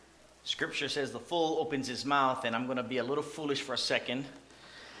Scripture says the fool opens his mouth, and I'm going to be a little foolish for a second.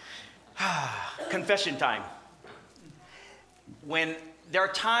 Confession time. When there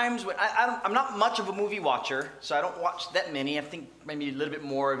are times when I'm not much of a movie watcher, so I don't watch that many. I think maybe a little bit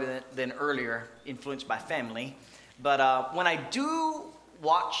more than earlier, influenced by family. But when I do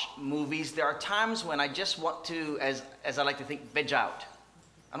watch movies, there are times when I just want to, as I like to think, veg out.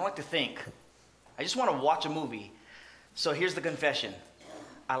 I don't like to think. I just want to watch a movie. So here's the confession.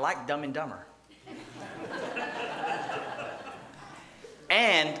 I like Dumb and Dumber.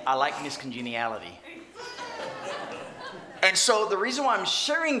 And I like Miss Congeniality. And so the reason why I'm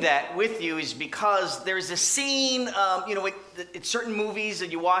sharing that with you is because there's a scene, it's certain movies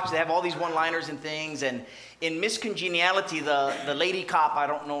that you watch, they have all these one-liners and things. And in Miss Congeniality, the lady cop, I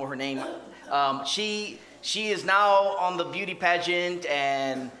don't know her name, she is now on the beauty pageant,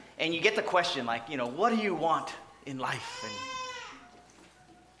 and you get the question, like, what do you want in life? And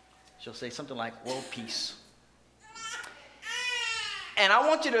she'll say something like, world peace. And I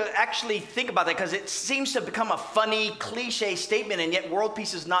want you to actually think about that, because it seems to have become a funny, cliche statement, and yet world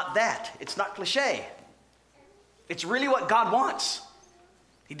peace is not that. It's not cliche. It's really what God wants.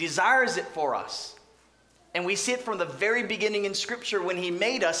 He desires it for us. And we see it from the very beginning in Scripture. When He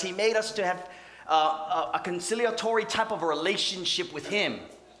made us to have a conciliatory type of a relationship with Him,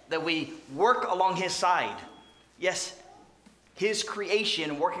 that we work along His side. Yes, His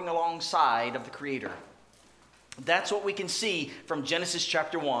creation working alongside of the Creator. That's what we can see from Genesis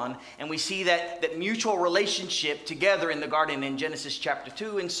chapter 1, and we see that mutual relationship together in the garden in Genesis chapter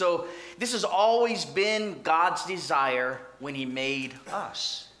 2. And so this has always been God's desire when He made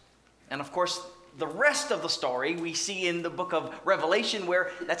us. And of course, the rest of the story we see in the book of Revelation,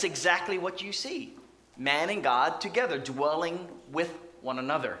 where that's exactly what you see. Man and God together, dwelling with one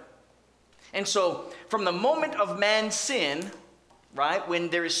another. And so from the moment of man's sin, right, when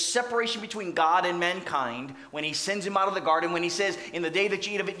there is separation between God and mankind, when He sends him out of the garden, when He says, in the day that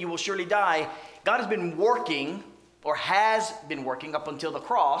you eat of it, you will surely die, God has been working, or has been working up until the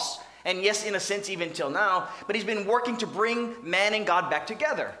cross, and yes, in a sense, even till now, but He's been working to bring man and God back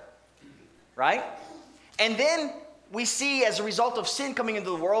together, right? And then we see, as a result of sin coming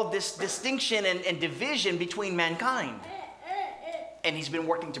into the world, this distinction and division between mankind. And He's been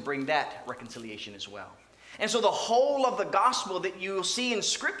working to bring that reconciliation as well. And so the whole of the gospel that you'll see in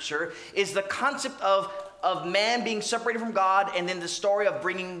Scripture is the concept of man being separated from God, and then the story of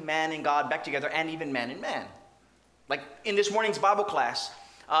bringing man and God back together, and even man and man. Like in this morning's Bible class,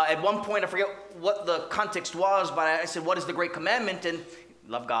 at one point, I forget what the context was, but I said, what is the great commandment? And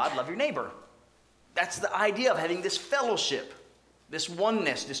love God, love your neighbor. That's the idea of having this fellowship, this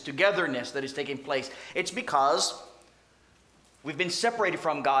oneness, this togetherness that is taking place. It's because we've been separated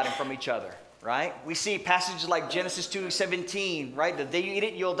from God and from each other. Right? We see passages like Genesis 2:17, right? The day you eat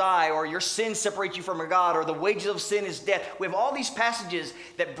it, you'll die, or your sin separates you from your God, or the wages of sin is death. We have all these passages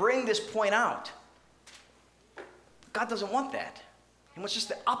that bring this point out. God doesn't want that. He wants just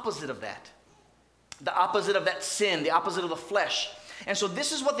the opposite of that. The opposite of that sin, the opposite of the flesh. And so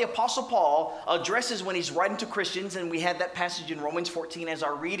this is what the Apostle Paul addresses when he's writing to Christians, and we had that passage in Romans 14 as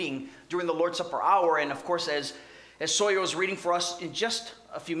our reading during the Lord's Supper hour, and of course as Sawyer was reading for us in just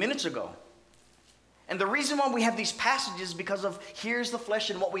a few minutes ago. And the reason why we have these passages is because of here's the flesh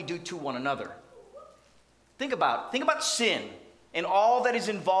and what we do to one another. Think about sin and all that is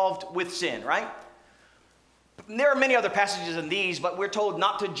involved with sin, right? There are many other passages in these, but we're told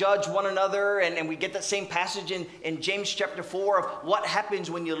not to judge one another, and we get that same passage in James chapter 4 of what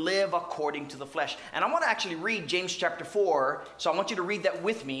happens when you live according to the flesh. And I want to actually read James chapter 4, so I want you to read that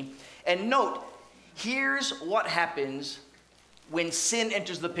with me. And note, here's what happens when sin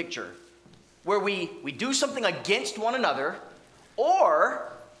enters the picture. Where we do something against one another,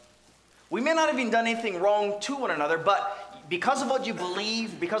 or we may not have even done anything wrong to one another, but because of what you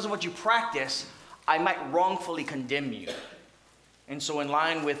believe, because of what you practice, I might wrongfully condemn you. And so in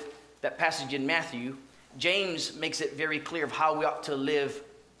line with that passage in Matthew, James makes it very clear of how we ought to live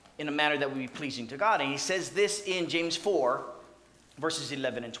in a manner that would be pleasing to God. And he says this in James 4, verses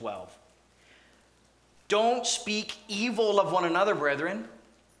 11 and 12. Don't speak evil of one another, brethren.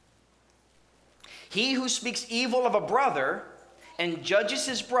 He who speaks evil of a brother and judges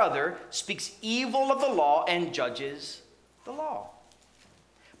his brother speaks evil of the law and judges the law.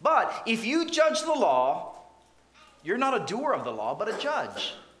 But if you judge the law, you're not a doer of the law, but a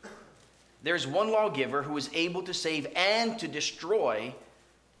judge. There's one lawgiver who is able to save and to destroy.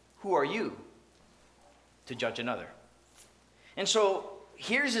 Who are you to judge another? And so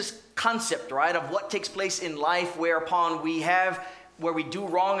here's this concept, right, of what takes place in life whereupon where we do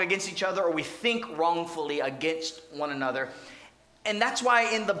wrong against each other, or we think wrongfully against one another. And that's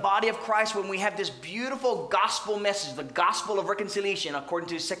why in the body of Christ, when we have this beautiful gospel message, the gospel of reconciliation, according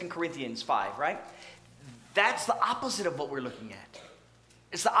to 2 Corinthians 5, right? That's the opposite of what we're looking at.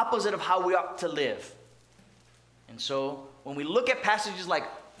 It's the opposite of how we ought to live. And so when we look at passages like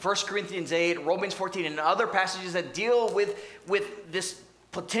 1 Corinthians 8, Romans 14, and other passages that deal with this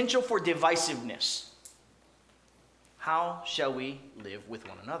potential for divisiveness, how shall we live with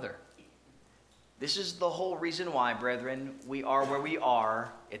one another? This is the whole reason why, brethren, we are where we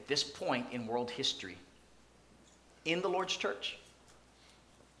are at this point in world history, in the Lord's church.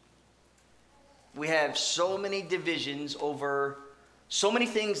 We have so many divisions over so many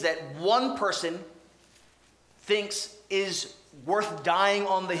things that one person thinks is worth dying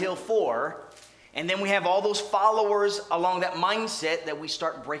on the hill for, and then we have all those followers along that mindset that we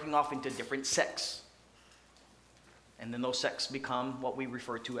start breaking off into different sects. And then those sects become what we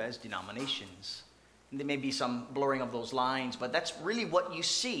refer to as denominations. And there may be some blurring of those lines, but that's really what you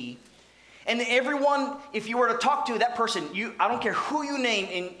see. And everyone, if you were to talk to that person, I don't care who you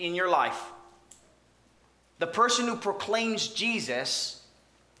name in your life, the person who proclaims Jesus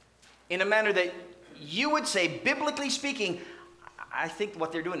in a manner that you would say, biblically speaking, I think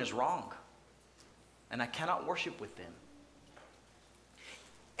what they're doing is wrong, and I cannot worship with them.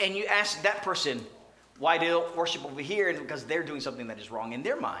 And you ask that person why they don't worship over here, and because they're doing something that is wrong in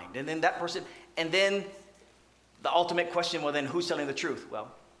their mind. And then that person, and then the ultimate question, well, then who's telling the truth?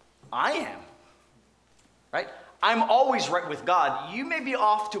 Well, I am, right? I'm always right with God. You may be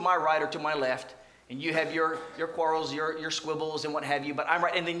off to my right or to my left, and you have your quarrels, your squibbles, and what have you, but I'm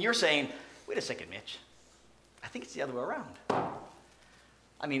right. And then you're saying, wait a second, Mitch. I think it's the other way around.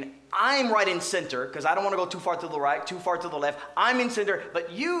 I mean, I'm right in center because I don't want to go too far to the right, too far to the left. I'm in center,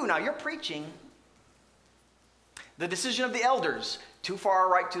 but you're preaching the decision of the elders, too far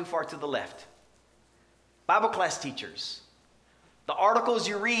right, too far to the left. Bible class teachers, the articles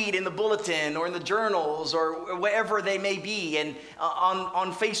you read in the bulletin or in the journals or wherever they may be, and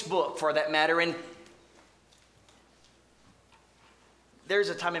on Facebook for that matter. And there's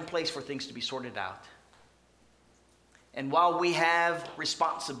a time and place for things to be sorted out. And while we have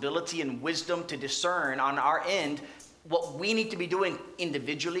responsibility and wisdom to discern on our end what we need to be doing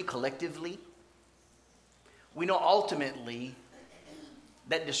individually, collectively, we know ultimately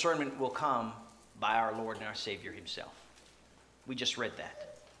that discernment will come by our Lord and our Savior himself. We just read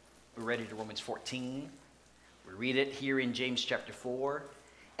that. We read it in Romans 14. We read it here in James chapter 4.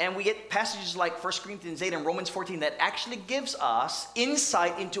 And we get passages like 1 Corinthians 8 and Romans 14 that actually gives us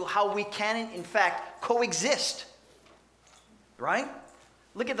insight into how we can, in fact, coexist. Right?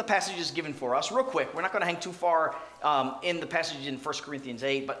 Look at the passages given for us real quick. We're not going to hang too far in the passage in 1 Corinthians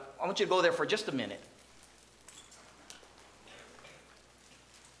 8, but I want you to go there for just a minute.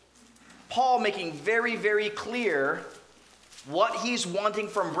 Paul making very, very clear what he's wanting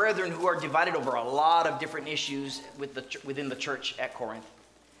from brethren who are divided over a lot of different issues within the church at Corinth.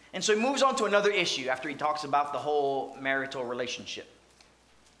 And so he moves on to another issue after he talks about the whole marital relationship.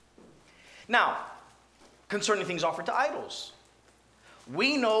 Now, concerning things offered to idols.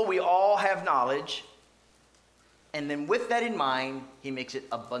 We know we all have knowledge, and then with that in mind, he makes it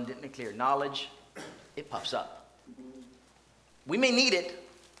abundantly clear. Knowledge, it puffs up. We may need it,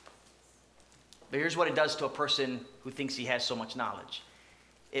 but here's what it does to a person who thinks he has so much knowledge.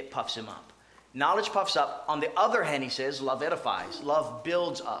 It puffs him up. Knowledge puffs up. On the other hand, he says, love edifies. Love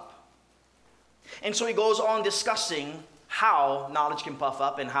builds up. And so he goes on discussing how knowledge can puff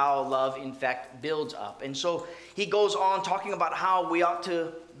up and how love, in fact, builds up. And so he goes on talking about how we ought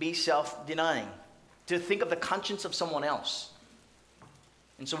to be self-denying, to think of the conscience of someone else.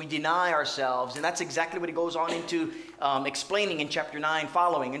 And so we deny ourselves, and that's exactly what he goes on into explaining in chapter 9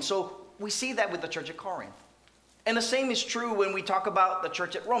 following. And so we see that with the church at Corinth. And the same is true when we talk about the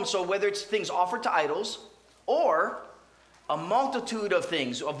church at Rome. So whether it's things offered to idols or a multitude of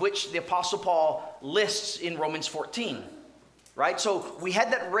things of which the Apostle Paul lists in Romans 14. Right? So we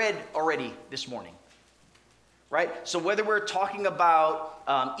had that read already this morning. Right? So whether we're talking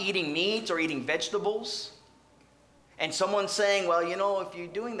about eating meat or eating vegetables, and someone's saying, well, if you're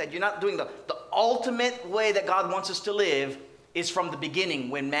doing that, you're not doing the ultimate way that God wants us to live is from the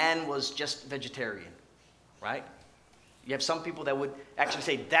beginning when man was just vegetarian. Right? You have some people that would actually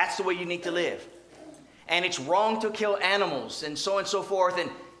say that's the way you need to live. And it's wrong to kill animals and so forth.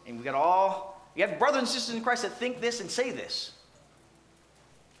 And we you have brothers and sisters in Christ that think this and say this.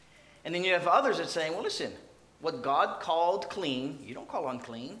 And then you have others that are saying, well, listen, what God called clean, you don't call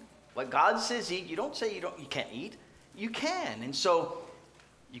unclean. What God says eat, you don't say you can't eat. You can. And so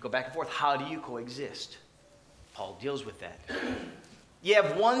you go back and forth. How do you coexist? Paul deals with that. You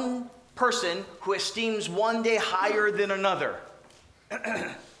have one person who esteems one day higher than another.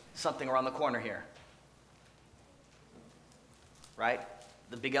 something around the corner here. Right?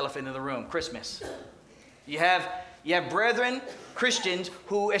 The big elephant in the room, Christmas. You have brethren, Christians,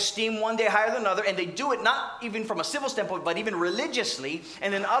 who esteem one day higher than another, and they do it not even from a civil standpoint, but even religiously.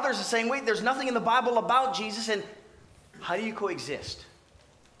 And then others are saying, wait, there's nothing in the Bible about Jesus, and how do you coexist?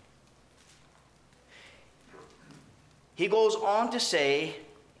 He goes on to say,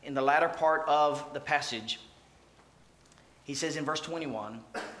 in the latter part of the passage, he says in verse 21,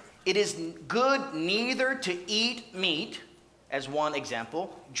 it is good neither to eat meat, as one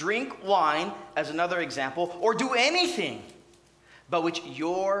example, drink wine as another example, or do anything by which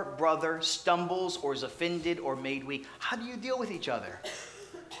your brother stumbles or is offended or made weak. How do you deal with each other?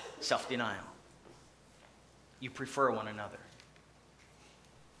 Self-denial. You prefer one another.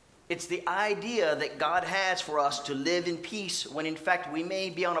 It's the idea that God has for us to live in peace when in fact we may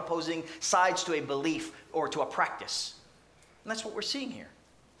be on opposing sides to a belief or to a practice. And that's what we're seeing here.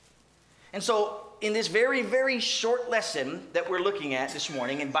 And so in this very, very short lesson that we're looking at this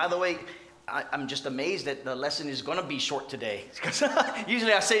morning, and by the way, I'm just amazed that the lesson is going to be short today. Because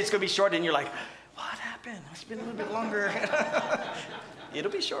usually I say it's going to be short and you're like, what happened? It's been a little bit longer.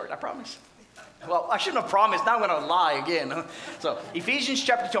 It'll be short, I promise. Well, I shouldn't have promised. Now I'm going to lie again. So Ephesians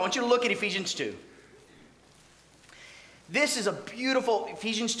chapter 2. I want you to look at Ephesians 2. This is a beautiful,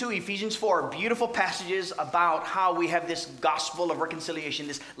 Ephesians 2, Ephesians 4, beautiful passages about how we have this gospel of reconciliation,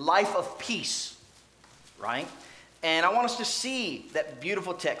 this life of peace, right? And I want us to see that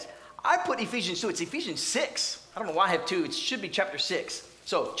beautiful text. I put Ephesians 2, it's Ephesians 6. I don't know why I have 2, it should be chapter 6.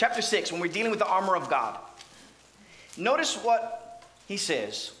 So, chapter 6, when we're dealing with the armor of God. Notice what he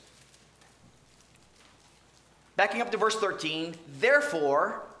says. Backing up to verse 13,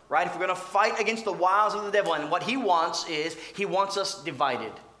 therefore, right, if we're going to fight against the wiles of the devil, and what he wants is, he wants us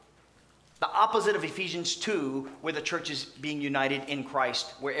divided. The opposite of Ephesians 2, where the church is being united in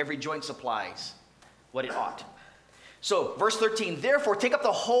Christ, where every joint supplies what it ought. So, verse 13, therefore, take up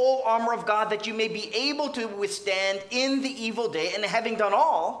the whole armor of God that you may be able to withstand in the evil day, and having done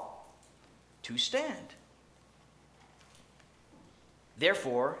all, to stand.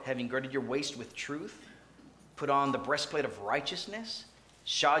 Therefore, having girded your waist with truth, put on the breastplate of righteousness,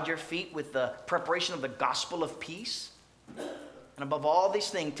 shod your feet with the preparation of the gospel of peace, and above all these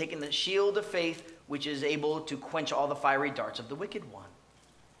things, taking the shield of faith, which is able to quench all the fiery darts of the wicked one.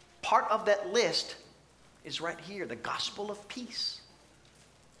 Part of that list is right here, the gospel of peace.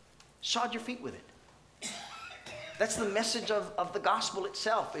 Shod your feet with it. That's the message of the gospel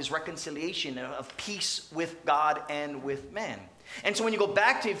itself, is reconciliation, of peace with God and with man. And so when you go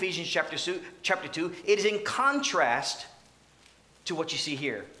back to Ephesians chapter 2, it is in contrast to what you see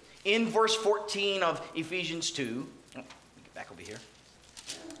here. In verse 14 of Ephesians 2, get back over here.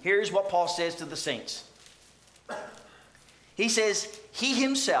 Here's what Paul says to the saints. He says, he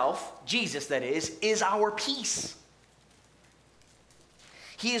himself, Jesus that is our peace.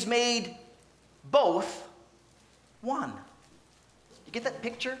 He has made both one. You get that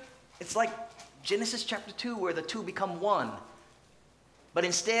picture? It's like Genesis chapter 2 where the two become one. But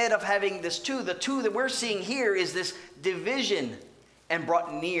instead of having this two, the two that we're seeing here is this division and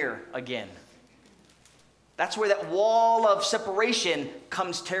brought near again. That's where that wall of separation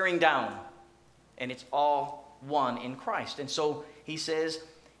comes tearing down. And it's all one in Christ. And so he says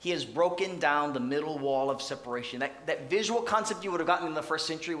he has broken down the middle wall of separation. That visual concept you would have gotten in the first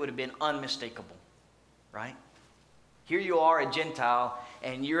century would have been unmistakable. Right? Here you are, a Gentile,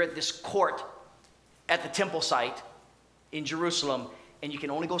 and you're at this court at the temple site in Jerusalem, and you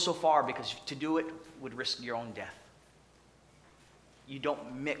can only go so far because to do it would risk your own death. You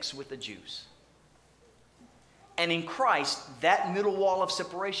don't mix with the Jews. And in Christ, that middle wall of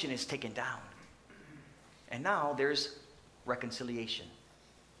separation is taken down. And now there's reconciliation.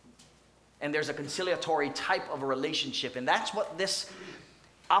 And there's a conciliatory type of a relationship. And that's what this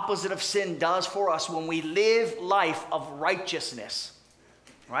opposite of sin does for us when we live life of righteousness.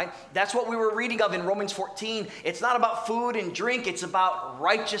 Right? That's what we were reading of in Romans 14. It's not about food and drink. It's about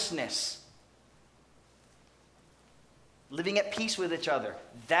righteousness. Living at peace with each other.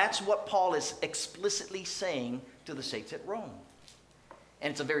 That's what Paul is explicitly saying to the saints at Rome.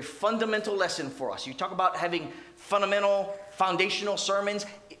 And it's a very fundamental lesson for us. You talk about having fundamental, foundational sermons.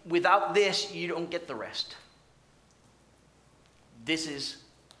 Without this, you don't get the rest. This is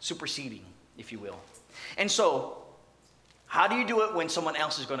superseding, if you will. And so, how do you do it when someone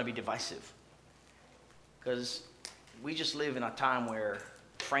else is going to be divisive? Because we just live in a time where,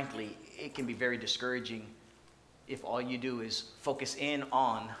 frankly, it can be very discouraging if all you do is focus in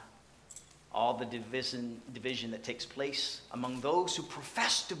on all the division that takes place among those who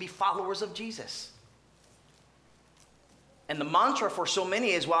profess to be followers of Jesus. And the mantra for so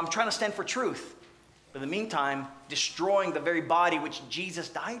many is, well, I'm trying to stand for truth. But in the meantime, destroying the very body which Jesus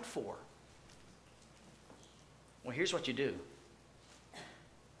died for. Well, here's what you do.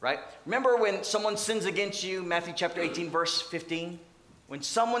 Right? Remember when someone sins against you, Matthew chapter 18, verse 15? When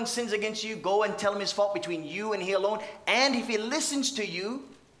someone sins against you, go and tell him his fault between you and he alone. And if he listens to you,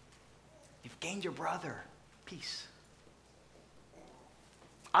 you've gained your brother. Peace.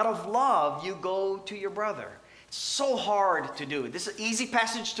 Out of love, you go to your brother. It's so hard to do. This is an easy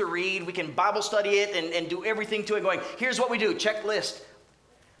passage to read. We can Bible study it and do everything to it going, here's what we do, checklist.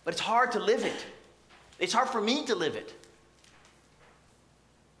 But it's hard to live it. It's hard for me to live it.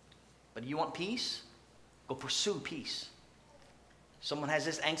 But you want peace? Go pursue peace. Someone has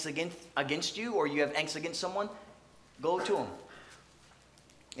this angst against you, or you have angst against someone, go to them.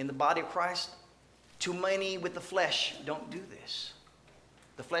 In the body of Christ, too many with the flesh don't do this.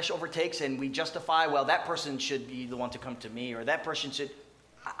 The flesh overtakes and we justify, well, that person should be the one to come to me, or that person should.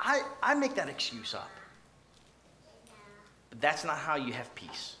 I make that excuse up. But that's not how you have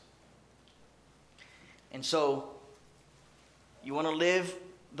peace. And so, you want to live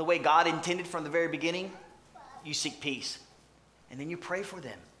the way God intended from the very beginning? You seek peace. And then you pray for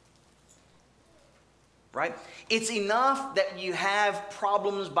them. Right? It's enough that you have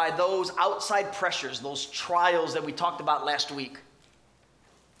problems by those outside pressures, those trials that we talked about last week.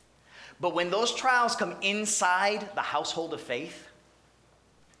 But when those trials come inside the household of faith,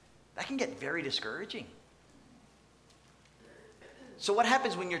 that can get very discouraging. So what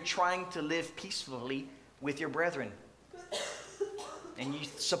happens when you're trying to live peacefully with your brethren? And you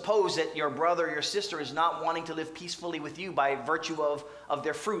suppose that your brother or your sister is not wanting to live peacefully with you by virtue of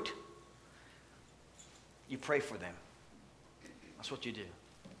their fruit. You pray for them. That's what you do.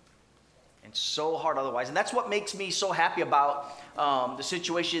 And so hard otherwise. And that's what makes me so happy about the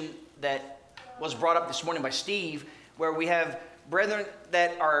situation that was brought up this morning by Steve, where we have brethren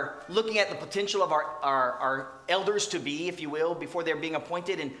that are looking at the potential of our elders to be, if you will, before they're being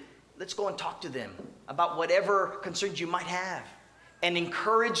appointed. And let's go and talk to them about whatever concerns you might have. And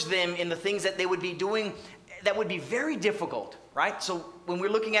encourage them in the things that they would be doing that would be very difficult, right? So when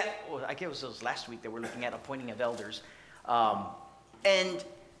we're looking at, I guess it was last week that we're looking at appointing of elders. And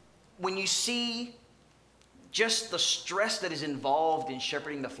when you see just the stress that is involved in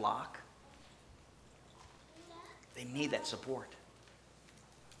shepherding the flock, they need that support.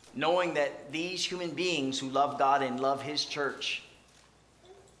 Knowing that these human beings who love God and love His church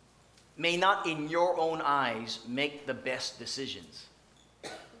may not in your own eyes make the best decisions.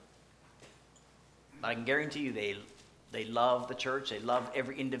 But I can guarantee you they love the church. They love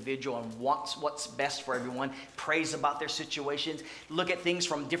every individual and wants what's best for everyone. Prays about their situations. Look at things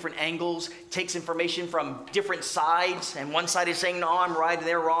from different angles. Takes information from different sides. And one side is saying, no, I'm right, and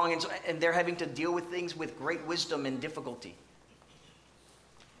they're wrong. And they're having to deal with things with great wisdom and difficulty.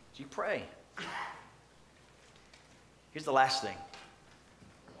 So you pray. Here's the last thing.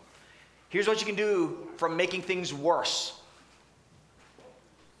 Here's what you can do from making things worse.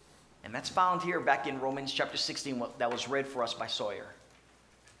 And that's found here back in Romans chapter 16 that was read for us by Sawyer.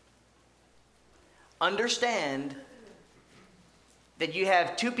 Understand that you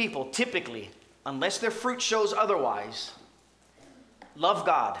have two people, typically, unless their fruit shows otherwise, love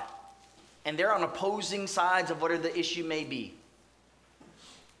God. And they're on opposing sides of whatever the issue may be.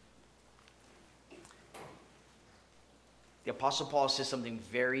 The Apostle Paul says something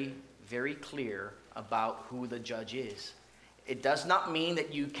very, very clear about who the judge is. It does not mean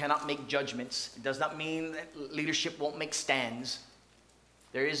that you cannot make judgments. It does not mean that leadership won't make stands.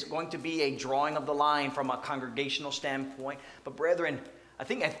 There is going to be a drawing of the line from a congregational standpoint. But brethren, I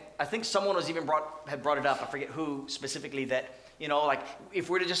think someone had brought it up. I forget who specifically, that, like if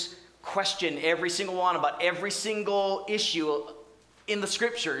we're to just question every single one about every single issue in the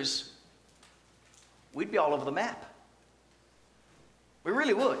scriptures, we'd be all over the map. We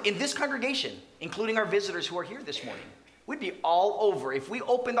really would. In this congregation, including our visitors who are here this morning, we'd be all over. If we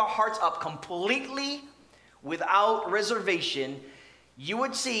opened our hearts up completely without reservation, you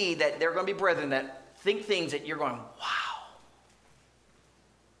would see that there are going to be brethren that think things that you're going, wow.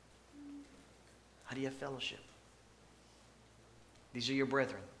 How do you have fellowship? These are your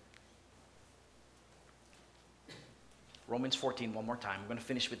brethren. Romans 14, one more time. I'm going to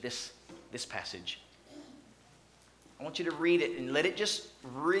finish with this passage. I want you to read it and let it just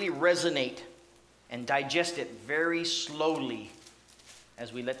really resonate and digest it very slowly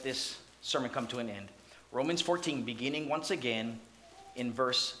as we let this sermon come to an end. Romans 14, beginning once again in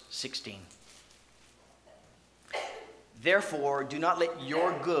verse 16. Therefore, do not let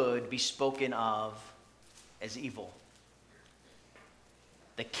your good be spoken of as evil.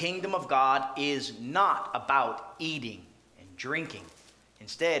 The kingdom of God is not about eating and drinking.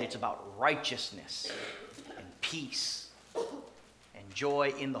 Instead, it's about righteousness and peace and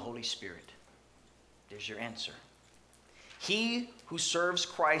joy in the Holy Spirit. There's your answer. He who serves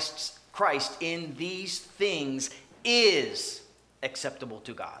Christ in these things is acceptable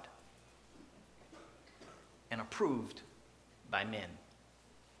to God and approved by men.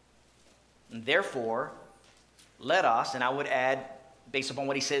 And therefore, let us, and I would add, based upon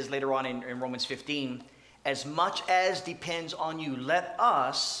what he says later on in Romans 15, as much as depends on you, let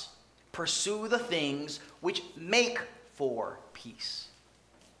us pursue the things which make for peace.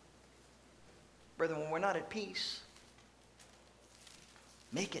 Brethren, when we're not at peace,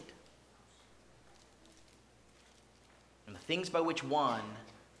 make it. And the things by which one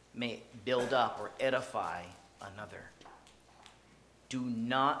may build up or edify another. Do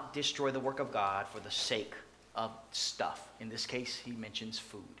not destroy the work of God for the sake of stuff. In this case, he mentions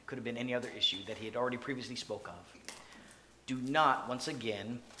food. It could have been any other issue that he had already previously spoke of. Do not, once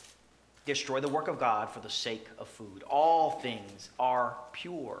again, destroy the work of God for the sake of food. All things are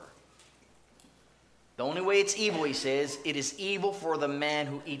pure. The only way it's evil, he says, it is evil for the man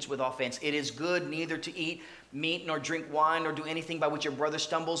who eats with offense. It is good neither to eat meat nor drink wine nor do anything by which your brother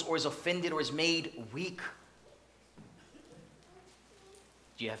stumbles or is offended or is made weak.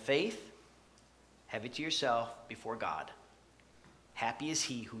 Do you have faith? Have it to yourself before God. Happy is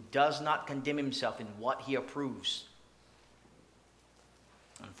he who does not condemn himself in what he approves.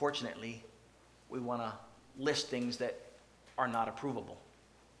 Unfortunately, we want to list things that are not approvable.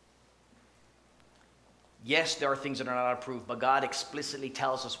 Yes, there are things that are not approved, but God explicitly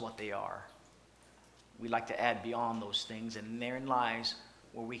tells us what they are. We like to add beyond those things, and therein lies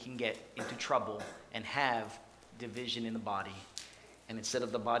where we can get into trouble and have division in the body. And instead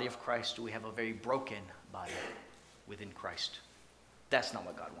of the body of Christ, we have a very broken body within Christ. That's not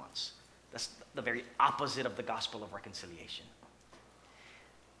what God wants. That's the very opposite of the gospel of reconciliation.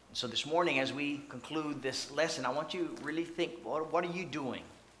 And so this morning, as we conclude this lesson, I want you to really think, what are you doing?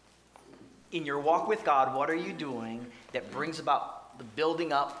 In your walk with God, what are you doing that brings about the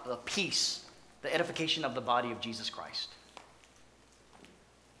building up, the peace, the edification of the body of Jesus Christ?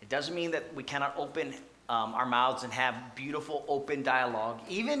 It doesn't mean that we cannot open our mouths and have beautiful, open dialogue,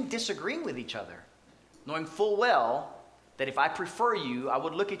 even disagreeing with each other, knowing full well that if I prefer you, I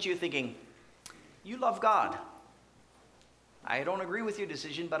would look at you thinking, you love God. I don't agree with your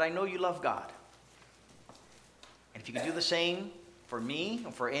decision, but I know you love God. And if you could do the same for me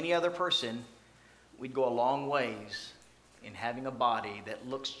or for any other person, we'd go a long ways in having a body that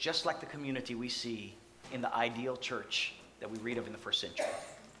looks just like the community we see in the ideal church that we read of in the first century.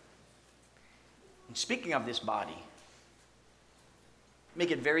 And speaking of this body,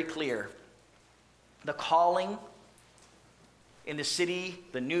 make it very clear, the calling in the city,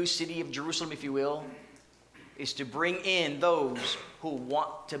 the new city of Jerusalem, if you will, is to bring in those who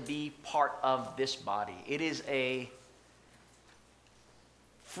want to be part of this body. It is a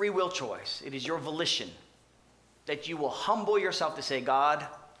free will choice. It is your volition that you will humble yourself to say, God,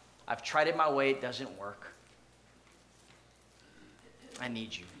 I've tried it my way, it doesn't work. I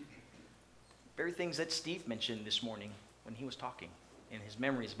need you. Very things that Steve mentioned this morning when he was talking in his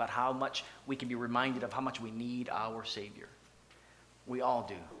memories about how much we can be reminded of how much we need our Savior. We all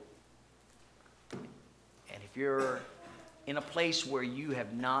do. And if you're in a place where you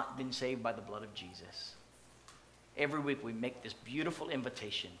have not been saved by the blood of Jesus, every week we make this beautiful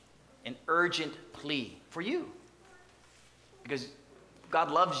invitation, an urgent plea for you. Because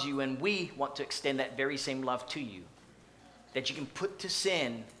God loves you and we want to extend that very same love to you. That you can put to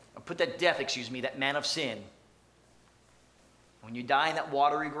death, that man of sin. When you die in that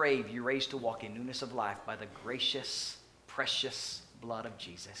watery grave, you're raised to walk in newness of life by the gracious, precious blood of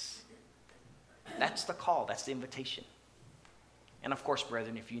Jesus. That's the call. That's the invitation. And of course,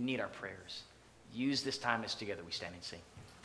 brethren, if you need our prayers, use this time as together we stand and sing.